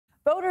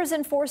Voters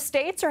in 4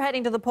 states are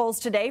heading to the polls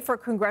today for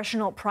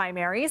congressional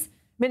primaries.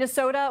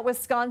 Minnesota,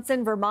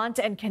 Wisconsin, Vermont,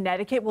 and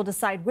Connecticut will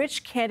decide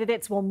which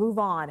candidates will move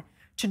on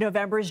to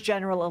November's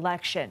general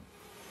election.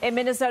 In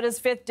Minnesota's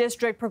 5th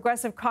District,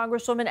 progressive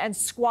Congresswoman and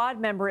squad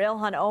member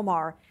Ilhan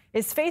Omar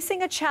is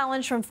facing a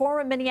challenge from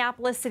former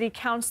Minneapolis City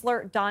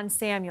Councilor Don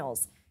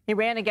Samuels. He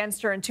ran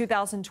against her in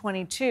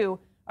 2022,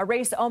 a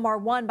race Omar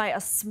won by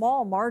a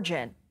small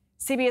margin.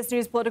 CBS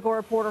News political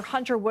reporter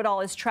Hunter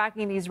Woodall is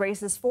tracking these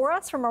races for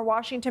us from our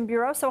Washington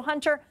bureau. So,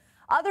 Hunter,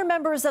 other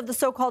members of the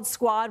so-called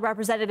squad,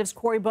 Representatives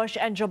Cori Bush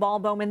and Jamal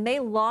Bowman,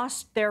 they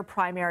lost their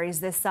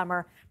primaries this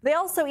summer. They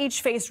also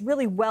each faced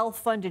really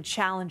well-funded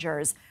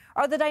challengers.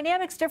 Are the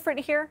dynamics different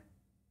here?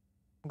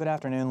 Good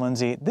afternoon,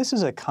 Lindsay. This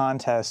is a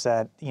contest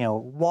that,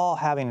 while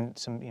having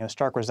some,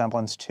 stark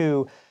resemblance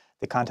to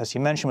the contest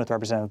you mentioned with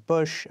Representative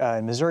Bush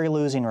in Missouri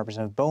losing,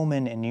 Representative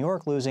Bowman in New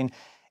York losing,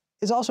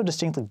 is also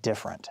distinctly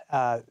different.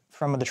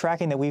 From the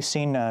tracking that we've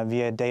seen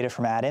via data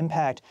from Ad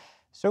Impact,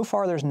 so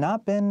far there's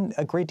not been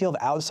a great deal of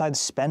outside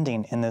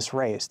spending in this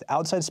race. The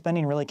outside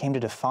spending really came to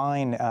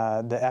define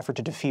the effort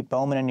to defeat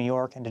Bowman in New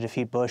York and to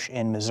defeat Bush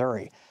in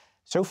Missouri.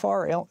 So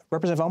far,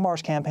 Representative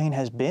Omar's campaign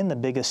has been the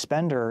biggest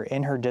spender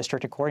in her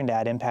district, according to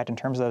Ad Impact, in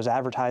terms of those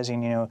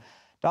advertising,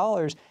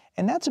 dollars.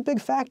 And that's a big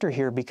factor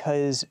here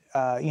because,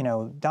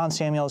 Don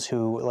Samuels,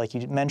 who, like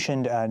you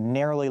mentioned,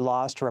 narrowly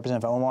lost to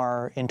Representative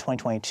Omar in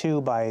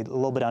 2022 by a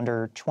little bit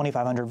under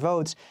 2,500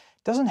 votes,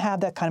 doesn't have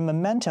that kind of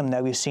momentum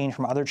that we've seen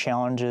from other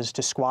challenges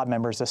to squad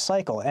members this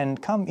cycle.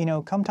 And come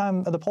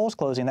time of the polls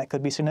closing, that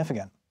could be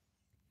significant.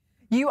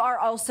 You are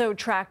also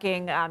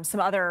tracking some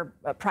other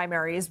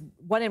primaries,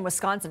 one in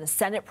Wisconsin, a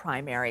Senate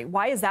primary.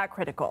 Why is that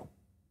critical?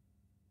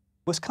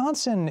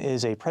 Wisconsin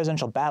is a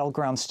presidential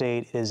battleground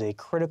state. It is a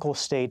critical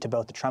state to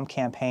both the Trump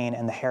campaign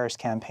and the Harris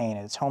campaign,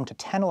 and it's home to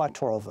 10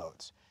 electoral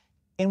votes.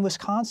 In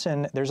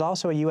Wisconsin, there's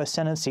also a U.S.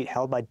 Senate seat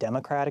held by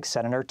Democratic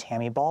Senator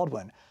Tammy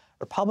Baldwin.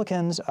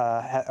 Republicans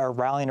are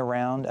rallying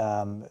around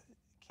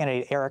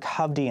candidate Eric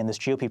Hovde in this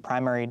GOP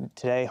primary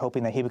today,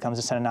 hoping that he becomes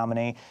a Senate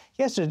nominee.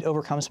 He has to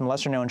overcome some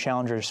lesser-known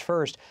challengers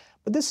first,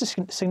 but this is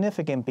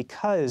significant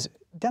because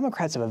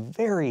Democrats have a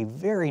very,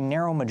 very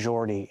narrow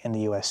majority in the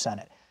U.S.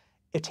 Senate.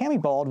 If Tammy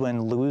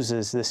Baldwin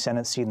loses this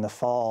Senate seat in the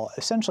fall,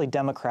 essentially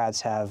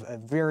Democrats have a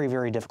very,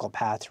 very difficult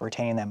path to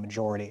retaining that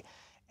majority.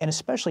 And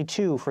especially,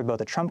 too, for both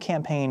the Trump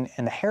campaign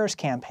and the Harris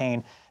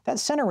campaign, that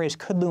Senate race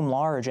could loom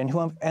large, and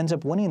who ends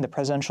up winning the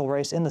presidential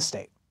race in the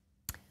state.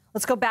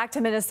 Let's go back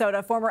to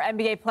Minnesota. Former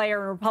NBA player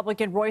and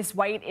Republican Royce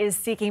White is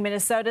seeking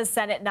Minnesota's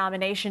Senate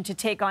nomination to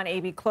take on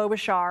Amy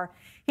Klobuchar.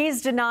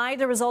 He's denied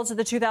the results of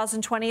the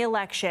 2020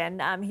 election.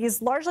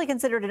 He's largely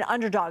considered an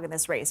underdog in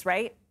this race,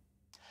 right?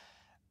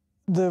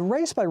 The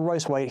race by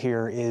Royce White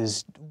here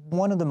is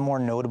one of the more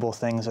notable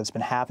things that's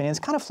been happening. It's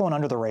kind of flown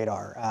under the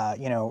radar.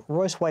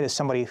 Royce White is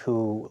somebody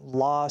who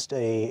lost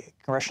a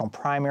congressional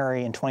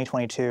primary in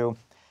 2022.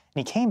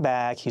 And he came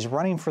back, he's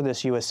running for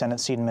this U.S. Senate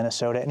seat in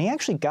Minnesota, and he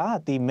actually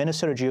got the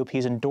Minnesota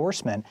GOP's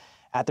endorsement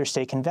at their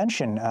state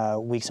convention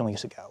weeks and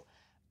weeks ago.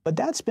 But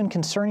that's been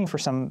concerning for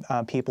some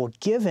people,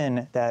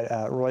 given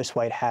that Royce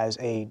White has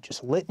a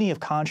just litany of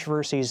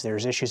controversies.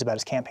 There's issues about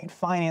his campaign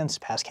finance,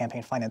 past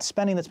campaign finance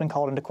spending that's been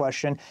called into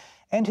question.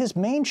 And his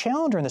main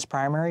challenger in this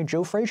primary,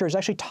 Joe Frazier, has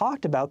actually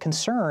talked about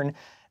concern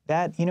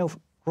that,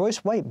 Royce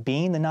White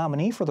being the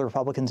nominee for the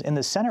Republicans in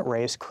the Senate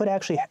race could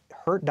actually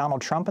hurt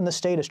Donald Trump in the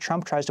state as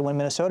Trump tries to win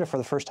Minnesota for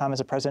the first time as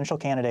a presidential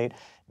candidate.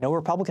 No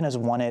Republican has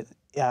won it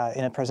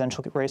in a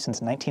presidential race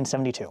since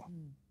 1972.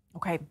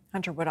 Okay,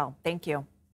 Hunter Woodall, thank you.